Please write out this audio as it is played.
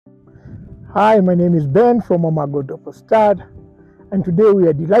Hi, my name is Ben from Dorper, and today we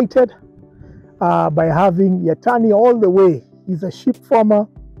are delighted by having Yatani all the way. He's a sheep farmer,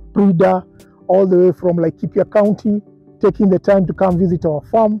 breeder, all the way from Laikipia County, taking the time to come visit our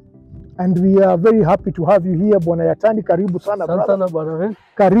farm. And we are very happy to have you here, Bwana Yatani. Karibu sana, brother.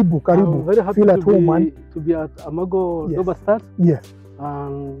 Karibu. I'm very happy Feel at home, man. To be at Amago Dorper. Yes.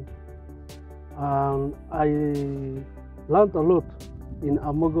 And I learned a lot in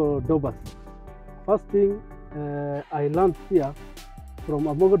Amago Dorper. First thing I learned here from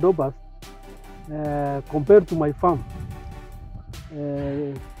Amago Dorper, compared to my farm,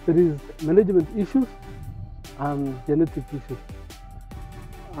 there is management issues and genetic issues.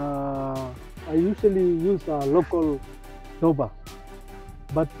 I usually use a local Dorper,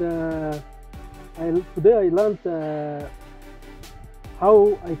 but today I learned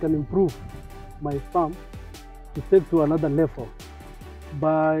how I can improve my farm to take to another level.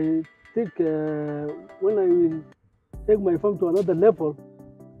 When I will take my farm to another level,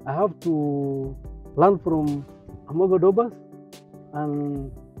 I have to learn from Amago Dorper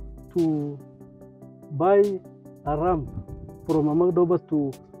and to buy a ramp from Amago Dorper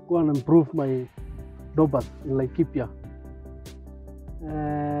to go and improve my Dorper in Laikipia.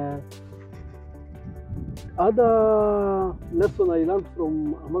 Other lesson I learned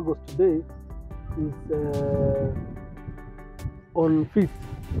from Amagos today is on feed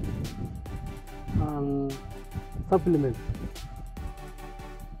and supplements,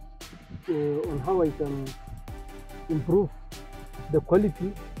 on how I can improve the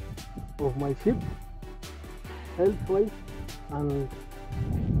quality of my sheep, health-wise, and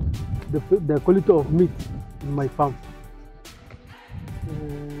the quality of meat in my farm.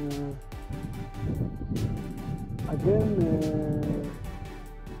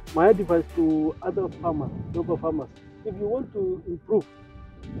 My advice to other farmers, Dorper farmers, if you want to improve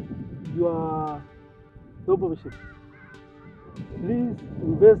your Dorper sheep, please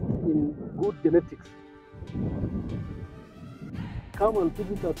invest in good genetics. Come and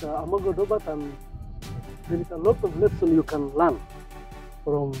visit at Amago Dorper, and there is a lot of lessons you can learn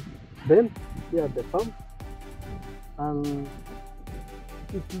from them here at the farm. And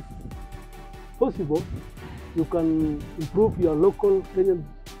it is possible you can improve your local Kenyan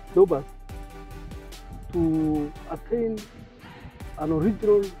Dorper to attain an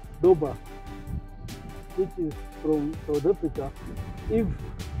original Dorper, which is from South Africa. If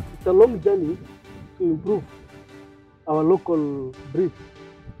it's a long journey to improve our local breed,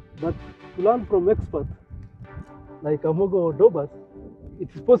 but to learn from experts like Amago Dorper, it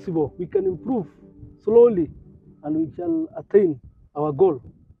is possible. We can improve slowly, and we shall attain our goal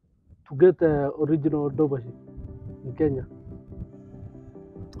to get the original Dorper in Kenya.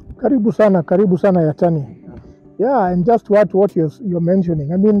 Karibu sana Yatani. Yeah, and just what you're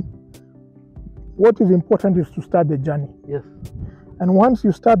mentioning. I mean, what is important is to start the journey. Yes. And once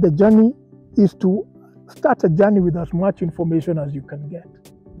you start the journey, is to start a journey with as much information as you can get.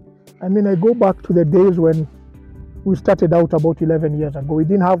 I mean, I go back to the days when we started out about 11 years ago. We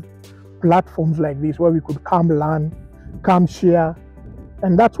didn't have platforms like this where we could come learn, come share.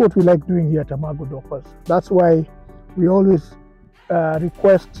 And that's what we like doing here at Amago Dorper. That's why we always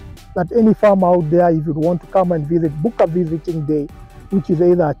request that any farmer out there, if you want to come and visit, book a visiting day, which is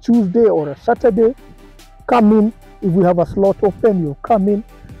either a Tuesday or a Saturday. Come in. If we have a slot open, you come in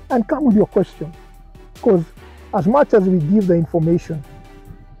and come with your questions. Because as much as we give the information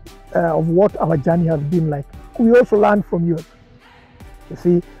of what our journey has been like, we also learn from yours. You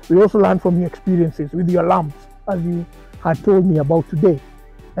see, we also learn from your experiences with your lambs, as you had told me about today.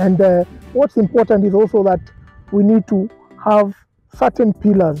 And what's important is also that we need to have certain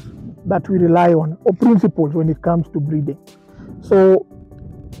pillars that we rely on, or principles when it comes to breeding. So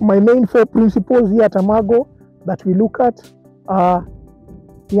my main 4 principles here at Amago that we look at are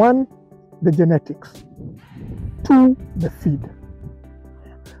 1, the genetics, 2, the feed,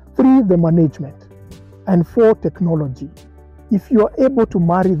 3, the management, and 4, technology. If you are able to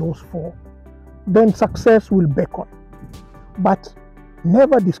marry those 4, then success will beckon. But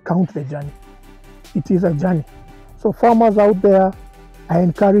never discount the journey. It is a journey. So farmers out there, I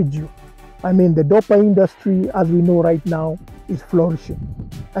encourage you. I mean, the Dorper industry, as we know right now, is flourishing.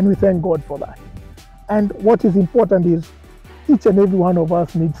 And we thank God for that. And what is important is each and every one of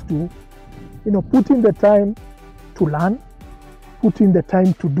us needs to, put in the time to learn, put in the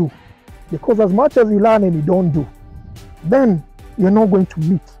time to do. Because as much as you learn and you don't do, then you're not going to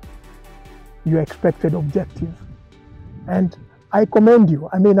meet your expected objectives. And I commend you.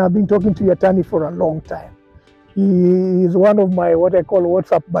 I mean, I've been talking to Yatani for a long time. He is one of my, what I call,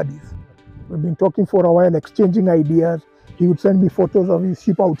 WhatsApp buddies. We've been talking for a while, exchanging ideas. He would send me photos of his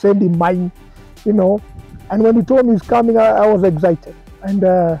sheep. I would send him mine, you know. And when he told me he's coming, I was excited. And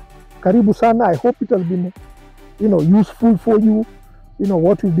karibu sana. I hope it has been, you know, useful for you. You know,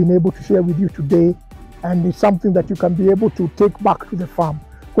 what we've been able to share with you today. And it's something that you can be able to take back to the farm.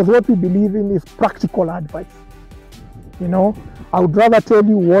 Because what we believe in is practical advice. You know, I would rather tell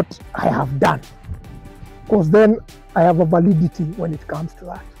you what I have done. Because then I have a validity when it comes to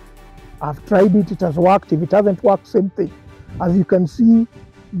that. I've tried it, it has worked. If it hasn't worked, same thing. As you can see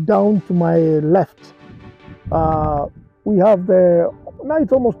down to my left, we have now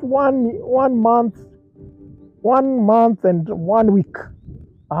it's almost one month and 1 week.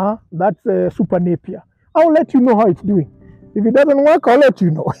 That's Super Napier. I'll let you know how it's doing. If it doesn't work, I'll let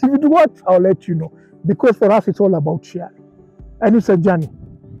you know. If it works, I'll let you know. Because for us, it's all about sharing. And it's a journey.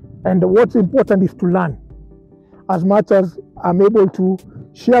 And what's important is to learn. As much as I'm able to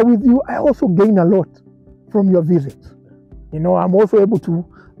share with you, I also gain a lot from your visits. You know, I'm also able to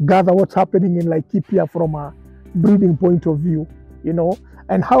gather what's happening in Laikipia from a breeding point of view, you know,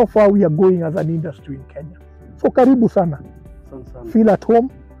 and how far we are going as an industry in Kenya. So karibu sana. Feel at home.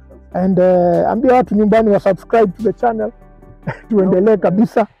 And ambia watu nyumbani wa subscribe to the channel. Tuendelee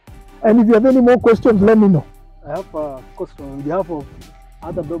kabisa. And if you have any more questions, let me know. I have a question on behalf of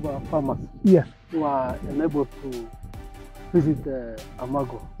other Dorper farmers. Yes. Who are enabled to visit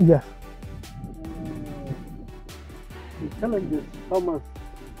Amago. Yes. The challenges farmers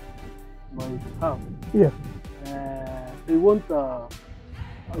might have. Yes. They want a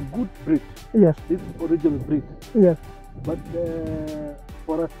good breed. Yes. This original breed. Yes. But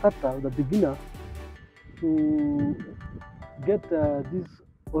for a starter, the beginner, to get this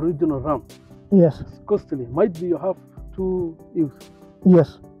original ram, yes, it's costly. Might be you have 2 ewes.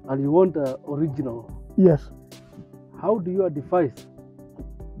 Yes. And you want the original. Yes. How do you advise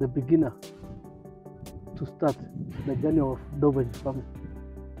the beginner to start the journey of Dorper farming?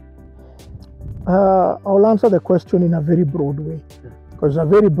 I'll answer the question in a very broad way, because it's a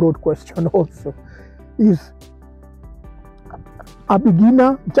very broad question also. Is a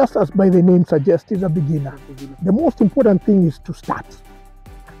beginner, just as by the name suggests, is a beginner. The most important thing is to start.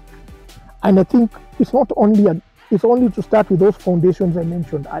 And I think it's not only it's only to start with those foundations I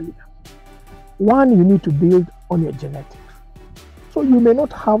mentioned earlier. One, you need to build on your genetics. So you may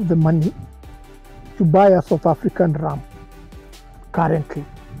not have the money to buy a South African ram currently,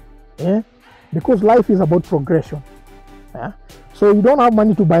 because life is about progression. So you don't have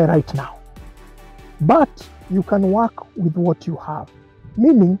money to buy right now. But you can work with what you have,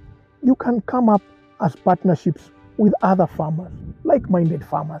 meaning you can come up as partnerships with other farmers, like-minded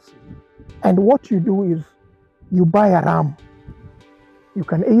farmers. And what you do is you buy a ram. You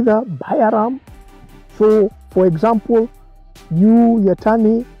can either buy a ram. So, for example, you,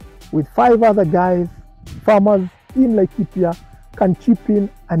 Yatani, with 5 other guys, farmers in Laikipia, can chip in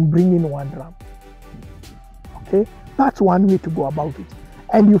and bring in 1 ram. Okay, that's one way to go about it.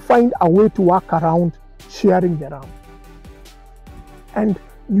 And you find a way to work around sharing the ram. And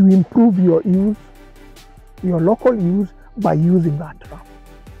you improve your use, your local use, by using that ram.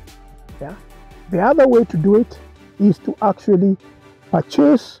 Yeah. The other way to do it is to actually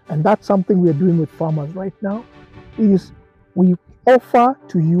purchase, and that's something we're doing with farmers right now, is we offer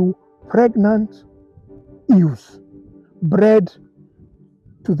to you pregnant ewes bred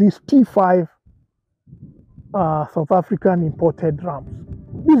to these T5 South African imported rams.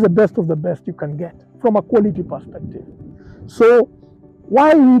 This is the best of the best you can get from a quality perspective. So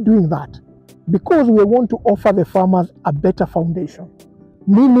why are we doing that? Because we want to offer the farmers a better foundation,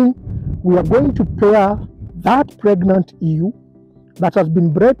 meaning we are going to pair that pregnant ewe that has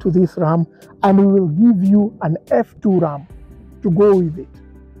been bred to this ram, and we will give you an F2 ram to go with it.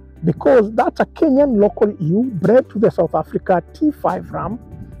 Because that's a Kenyan local ewe bred to the South Africa T5 ram,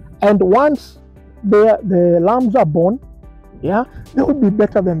 and once the lambs are born, they will be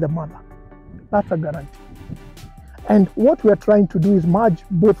better than the mother. That's a guarantee. And what we are trying to do is merge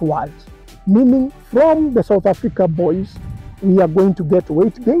both worlds, meaning from the South Africa boys, we are going to get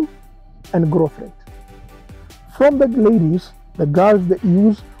weight gain and growth rate. From the ladies, the girls, the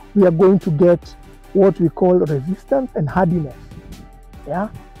ewes, we are going to get what we call resistance and hardiness.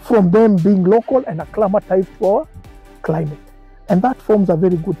 From them being local and acclimatized to our climate. And that forms a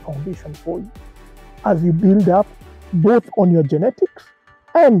very good foundation for you as you build up both on your genetics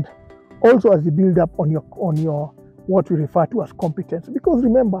and also as you build up on your what we refer to as competence. Because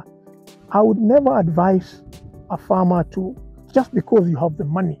remember, I would never advise a farmer to, just because you have the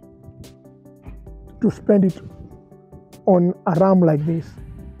money, to spend it on a ram like this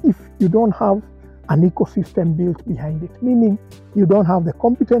if you don't have an ecosystem built behind it, meaning you don't have the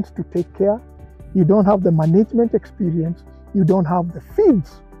competence to take care, you don't have the management experience, you don't have the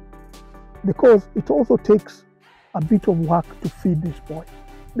feeds, because it also takes a bit of work to feed these boys,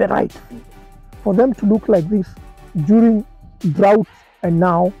 the right feed. For them to look like this during drought and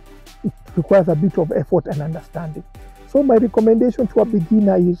now, it requires a bit of effort and understanding. So my recommendation to a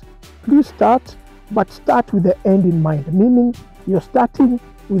beginner is, please start, but start with the end in mind, meaning you're starting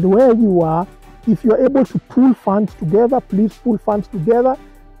with where you are. If you're able to pool funds together, please pool funds together.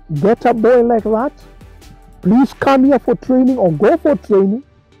 Get a boy like that. Please come here for training or go for training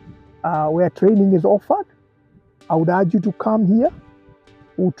where training is offered. I would urge you to come here.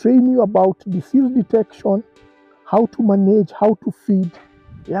 We'll train you about disease detection, how to manage, how to feed,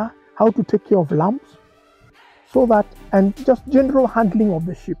 how to take care of lambs, so that, and just general handling of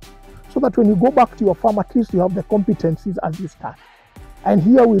the sheep, so that when you go back to your farm, at least you have the competencies as you start. And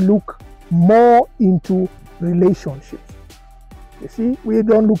here we look more into relationships. You see, we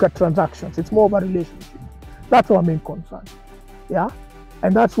don't look at transactions. It's more of a relationship. That's our main concern.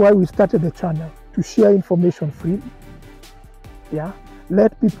 And that's why we started the channel, to share information freely.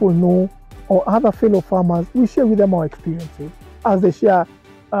 Let people know, or other fellow farmers, we share with them our experiences as they share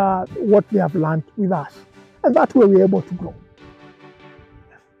what they have learned with us. And that way we're able to grow.